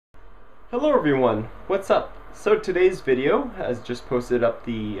Hello everyone, what's up? So today's video has just posted up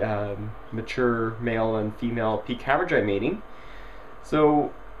the mature male and female peak havergy mating.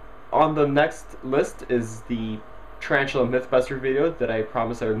 So on the next list is the Tarantula Mythbuster video that I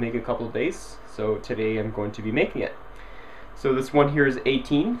promised I would make in a couple of days. So today I'm going to be making it. So this one here is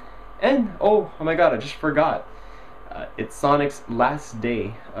 18, and oh my god, I just forgot. It's Sonic's last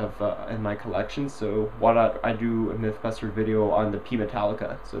day of in my collection, so why not I do a Mythbuster video on the P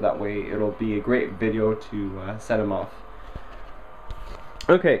Metallica, so that way it'll be a great video to set him off.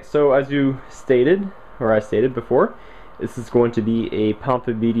 Okay, so as you stated, or I stated before, this is going to be a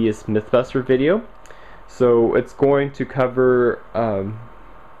Pamphobeteus Mythbuster video. So it's going to cover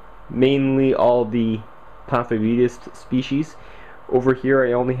mainly all the Pamphobeteus species. Over here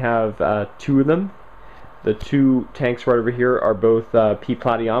I only have two of them. The two tanks right over here are both P.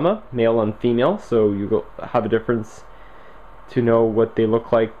 platyama, male and female, so you have a difference to know what they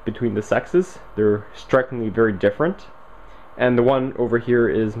look like between the sexes. They're strikingly very different. And the one over here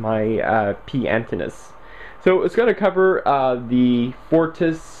is my P. antinus. So it's going to cover the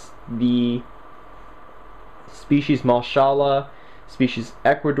Fortis, the species Malshala, species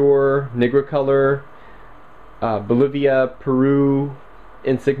Ecuador, Nigricolor, Bolivia, Peru,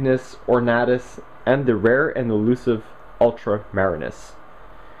 Insignis, Ornatus, and the rare and elusive Ultramarinus.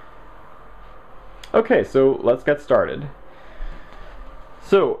 Okay, so let's get started.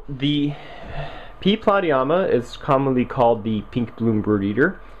 So the P. platyama is commonly called the pink bloom brood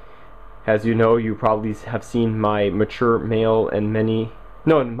eater. As you know, you probably have seen my mature male and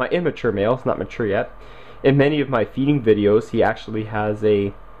my immature male, it's not mature yet. In many of my feeding videos, he actually has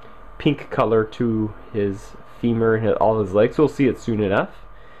a pink color to his femur and all his legs. We'll see it soon enough.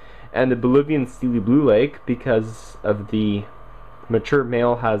 And the Bolivian steely blue leg, because of the mature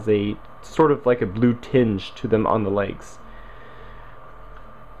male, has a sort of like a blue tinge to them on the legs.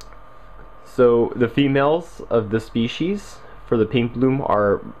 So the females of the species for the pink bloom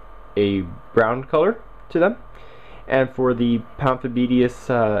are a brown color to them, and for the Pamphobeteus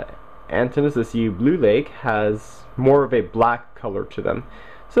antinus, the sea blue leg, has more of a black color to them.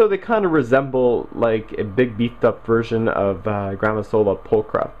 So they kind of resemble like a big beefed up version of Grammosola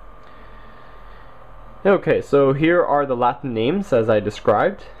pulchra. Okay, so here are the Latin names as I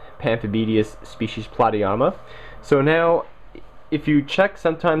described. Pamphobeteus species platyama. So now, if you check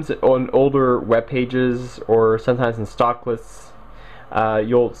sometimes on older web pages or sometimes in stock lists,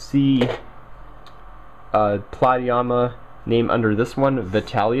 you'll see platyama name under this one,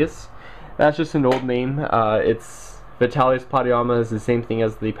 Vitalis. That's just an old name. It's Vitalis platyama is the same thing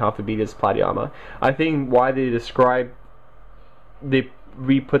as the Pamphobeteus platyama. I think why they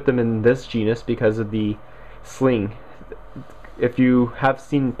re-put them in this genus because of the sling. If you have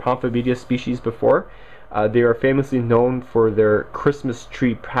seen Pamphobeteus species before, they are famously known for their Christmas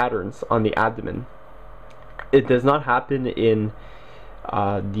tree patterns on the abdomen. It does not happen in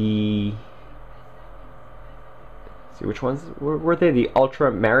which ones were they? The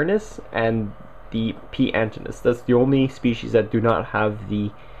Ultramarinus and the P. antinus. That's the only species that do not have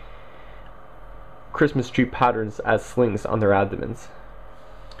the Christmas tree patterns as slings on their abdomens.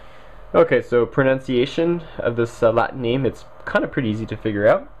 Okay, so pronunciation of this Latin name, it's kind of pretty easy to figure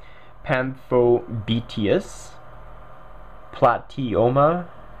out. Pamphobeteus, platyoma,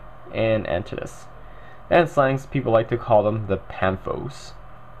 and antinus. And slangs, people like to call them the Pamphos.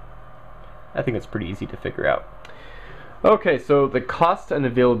 I think it's pretty easy to figure out. Okay, so the cost and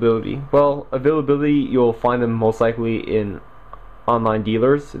availability. Well, availability, you'll find them most likely in online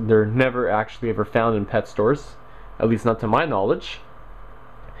dealers. They're never actually ever found in pet stores, at least not to my knowledge.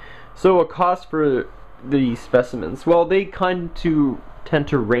 So a cost for the specimens, well, they tend to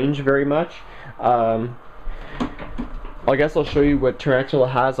range very much. I guess I'll show you what Tarantula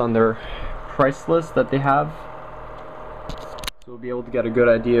has on their price list that they have, so we'll be able to get a good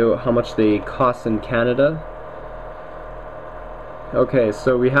idea how much they cost in Canada. Okay,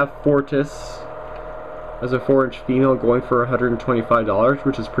 so we have Fortis as a 4-inch female going for $125,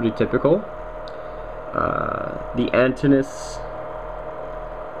 which is pretty typical. The antinus,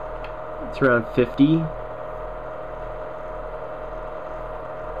 it's around 50,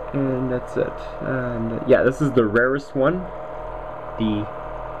 and that's it. And yeah, this is the rarest one, the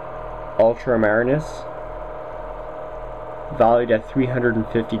Ultramarinus, valued at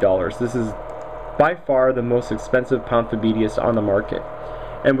 $350. This is by far the most expensive Pamphobeteus on the market,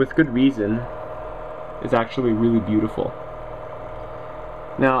 and with good reason. It's actually really beautiful.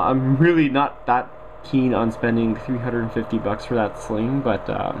 Now, I'm really not that keen on spending $350 for that sling, but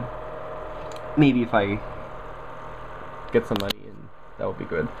maybe if I get some money in, that would be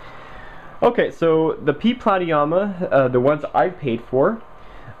good. Okay, so the P. platyama, the ones I've paid for,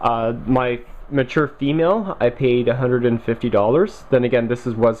 My mature female, I paid $150. Then again,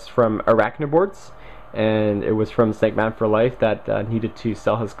 was from Arachnoboards, and it was from Snake Man for Life that needed to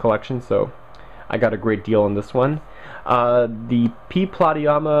sell his collection, so I got a great deal on this one. The P.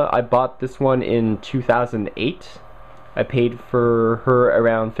 Platyama, I bought this one in 2008. I paid for her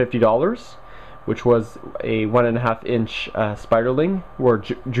around $50, which was a 1.5 inch spiderling, or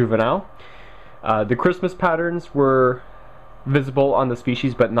juvenile. The Christmas patterns were visible on the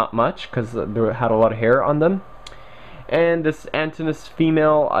species, but not much, because they had a lot of hair on them. And this Antinous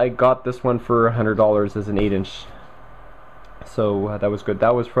female, I got this one for $100 as an 8 inch. So that was good.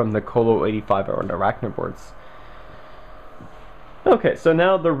 That was from the Colo 85 on Arachnoboards. Okay, so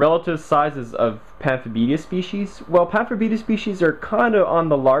now the relative sizes of Pamphobeteus species. Well, Pamphobeteus species are kind of on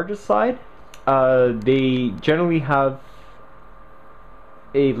the largest side. They generally have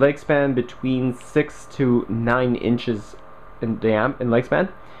a leg span between 6 to 9 inches in leg span.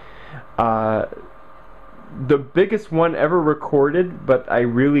 The biggest one ever recorded, but I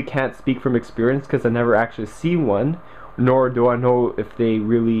really can't speak from experience because I never actually seen one, nor do I know if they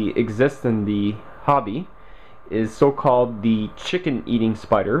really exist in the hobby, is so-called the chicken-eating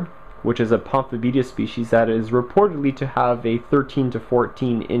spider, which is a Pamphobeteus species that is reportedly to have a 13 to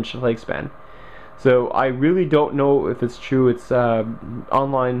 14 inch leg span. So I really don't know if it's true. It's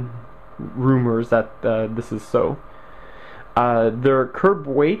online rumors that this is so. Their curb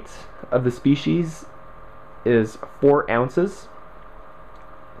weight of the species is 4 ounces,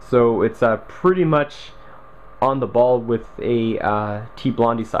 so it's pretty much on the ball with a T.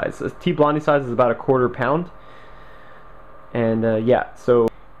 blondie size. A T. blondie size is about a 1/4 pound. And yeah, so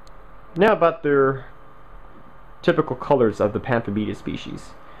now about their typical colors of the Pamphobeteus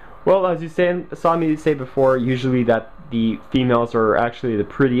species. Well, as you saw me say before, usually that the females are actually the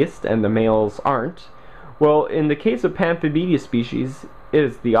prettiest and the males aren't. Well, in the case of Pamphobeteus species, it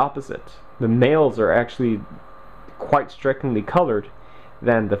is the opposite. The males are actually quite strikingly colored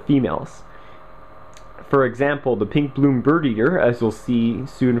than the females. For example, the pink bloom bird eater, as you'll see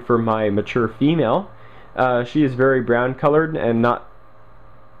soon for my mature female, she is very brown colored and not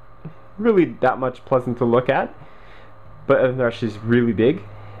really that much pleasant to look at, but she's really big.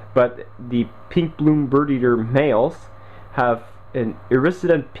 But the pink bloom bird eater males have an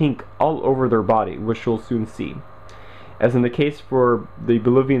iridescent pink all over their body, which you'll soon see. As in the case for the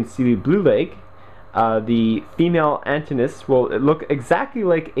Bolivian steely blue leg, the female Antinous will look exactly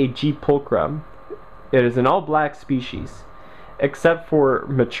like a G. pulchra. It is an all-black species, except for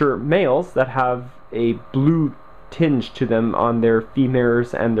mature males that have a blue tinge to them on their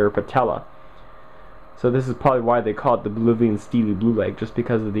femurs and their patella. So this is probably why they call it the Bolivian steely blue leg, just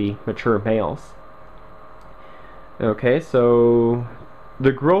because of the mature males. Okay, so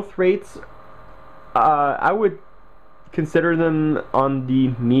the growth rates, I would consider them on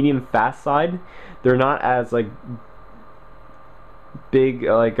the medium fast side. They're not as like big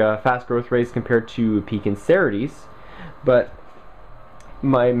fast growth rates compared to Pecenserides, but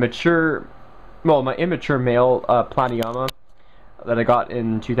my immature male Platyama that I got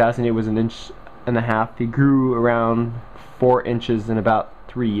in 2008 was 1.5 inches. He grew around 4 inches in about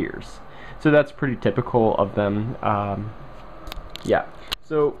 3 years. So that's pretty typical of them. Yeah.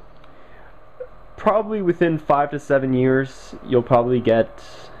 So probably within 5 to 7 years, you'll probably get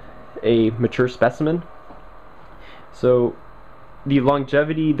a mature specimen. So the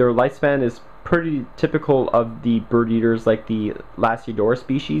longevity, their lifespan is pretty typical of the bird eaters like the Lasiodora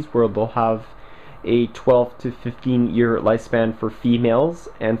species, where they'll have a 12 to 15 year lifespan for females,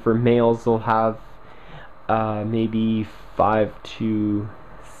 and for males they'll have maybe 5 to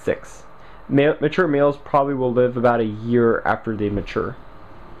 6. Mature males probably will live about a year after they mature.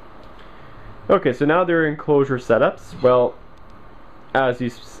 Okay, so now they're enclosure setups. Well, as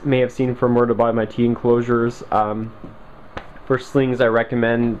you may have seen from where to buy my tea enclosures, for slings I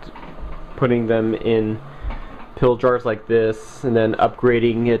recommend putting them in pill jars like this, and then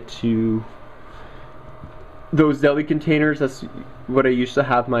upgrading it to those deli containers. That's what I used to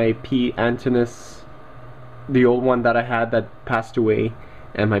have my P. Antinous, the old one that I had that passed away,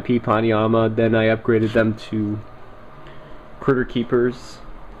 and my P. Platyama. Then I upgraded them to critter keepers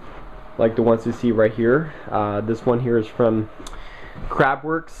like the ones you see right here. This one here is from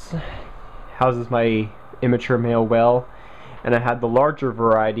Crabworks, houses my immature male well, and I had the larger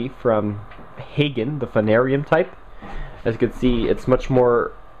variety from Hagen, the Phanarium type. As you can see, it's much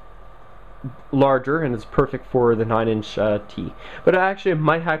more larger and it's perfect for the 9-inch T. But I actually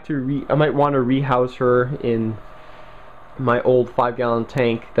might want to rehouse her in my old 5-gallon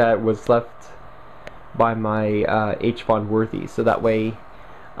tank that was left by my H. Von Worthy. So that way,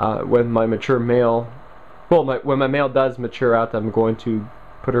 when my mature male, when my male does mature out, I'm going to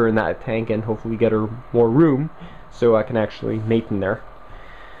put her in that tank and hopefully get her more room so I can actually mate in there.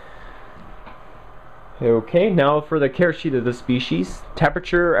 Okay, now for the care sheet of the species.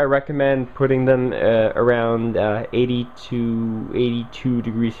 Temperature, I recommend putting them around 80 to 82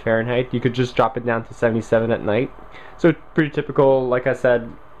 degrees Fahrenheit. You could just drop it down to 77 at night. So pretty typical. Like I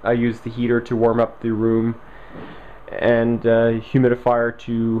said, I use the heater to warm up the room and humidifier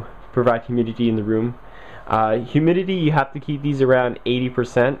to provide humidity in the room. Humidity, you have to keep these around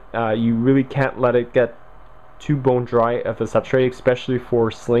 80%. You really can't let it get too bone dry of a substrate, especially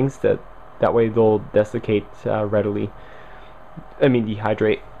for slings. That way they'll desiccate readily. I mean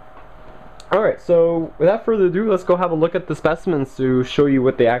dehydrate. Alright, so without further ado, let's go have a look at the specimens to show you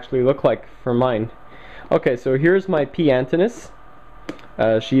what they actually look like from mine. Okay, so here's my P. antinus.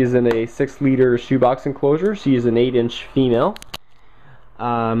 She is in a 6-liter shoebox enclosure. She is an 8-inch female.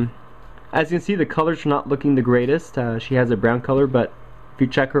 As you can see, the colors are not looking the greatest. She has a brown color, but if you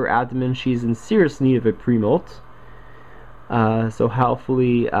check her abdomen, she's in serious need of a pre-molt. So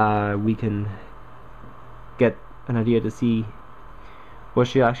hopefully we can get an idea to see what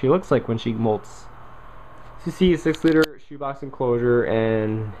she actually looks like when she molts. So you see a 6-liter shoebox enclosure,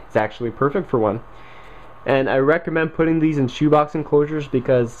 and it's actually perfect for one. And I recommend putting these in shoebox enclosures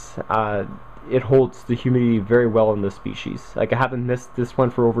because it holds the humidity very well in this species. Like, I haven't missed this one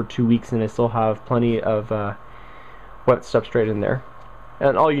for over 2 weeks and I still have plenty of wet substrate in there.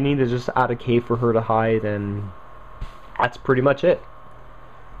 And all you need is just add a cave for her to hide, and that's pretty much it.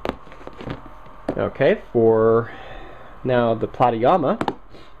 Okay, for now the Platyama,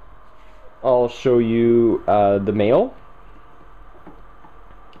 I'll show you the male,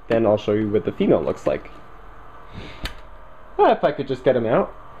 then I'll show you what the female looks like. If I could just get him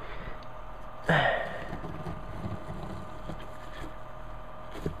out.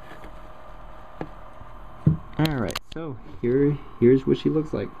 Alright, so here's what she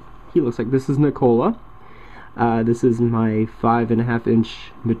looks like. He looks like. This is Nicola. This is my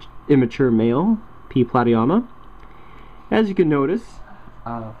 5.5-inch immature male, P. Platyama. As you can notice,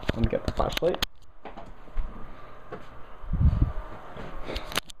 let me get the flashlight.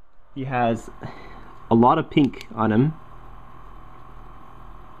 He has a lot of pink on him.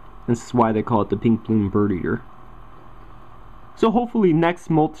 This is why they call it the pink plume bird eater. So hopefully next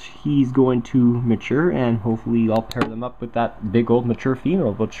molt he's going to mature, and hopefully I'll pair them up with that big old mature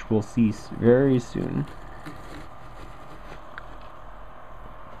female, which we'll see very soon.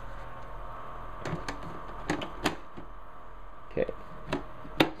 Okay.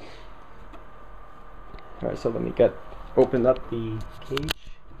 Alright, so let me open up the cage.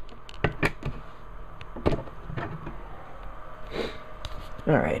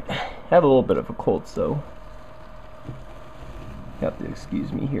 Alright, I have a little bit of a cold, so you have to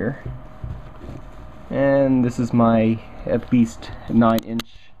excuse me here. And this is my at least 9-inch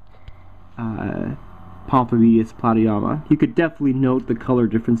Pamphobeteus Platyama. You could definitely note the color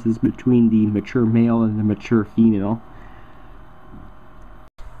differences between the mature male and the mature female.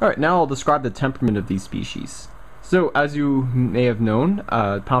 Alright, now I'll describe the temperament of these species. So, as you may have known,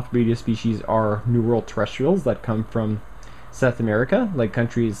 Pamphobeteus species are New World terrestrials that come from South America, like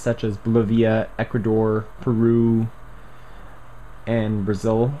countries such as Bolivia, Ecuador, Peru, and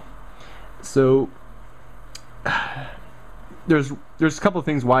Brazil. So there's a couple of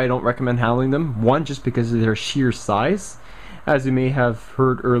things why I don't recommend handling them. One, just because of their sheer size. As you may have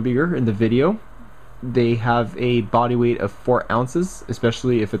heard earlier in the video, they have a body weight of 4 ounces,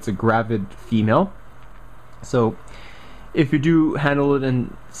 especially if it's a gravid female. So if you do handle it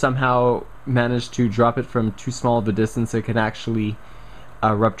and somehow manage to drop it from too small of a distance, it can actually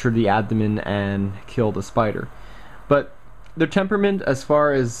rupture the abdomen and kill the spider. But their temperament, as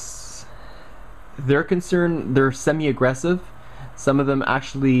far as they're concerned, they're semi-aggressive. Some of them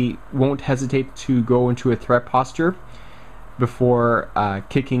actually won't hesitate to go into a threat posture before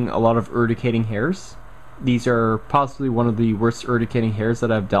kicking a lot of urticating hairs. These are possibly one of the worst urticating hairs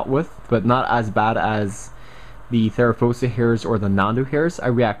that I've dealt with, but not as bad as the Theraphosa hairs or the Nandu hairs. I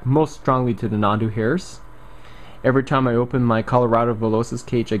react most strongly to the Nandu hairs. Every time I open my Colorado Velocis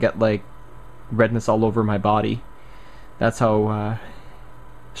cage, I get like redness all over my body. That's how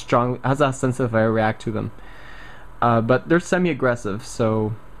sensitive I react to them. But they're semi-aggressive,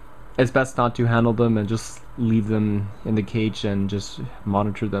 so it's best not to handle them and just leave them in the cage and just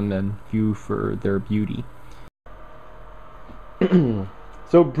monitor them and view for their beauty.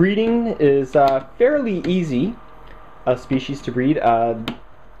 So breeding is fairly easy species to breed. As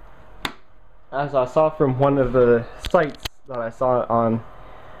I saw from one of the sites that I saw on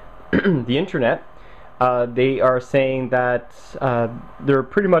the internet, They are saying that they're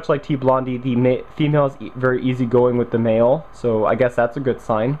pretty much like T. blondie. The female is very easygoing with the male, so I guess that's a good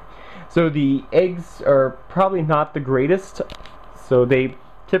sign. So the eggs are probably not the greatest, so they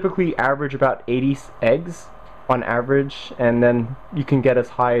typically average about 80 eggs on average, and then you can get as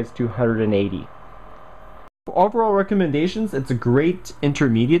high as 280. Overall recommendations, it's a great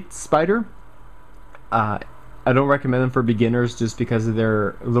intermediate spider. I don't recommend them for beginners just because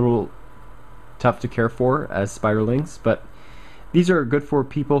they're a little tough to care for as spiderlings, but these are good for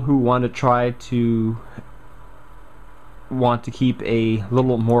people who want to keep a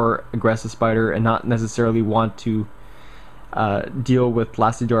little more aggressive spider and not necessarily want to deal with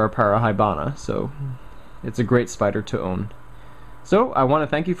Lacidora parahybana. So it's a great spider to own. So I want to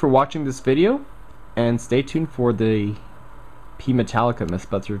thank you for watching this video, and stay tuned for the P. metallica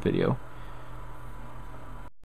Mythbuster video.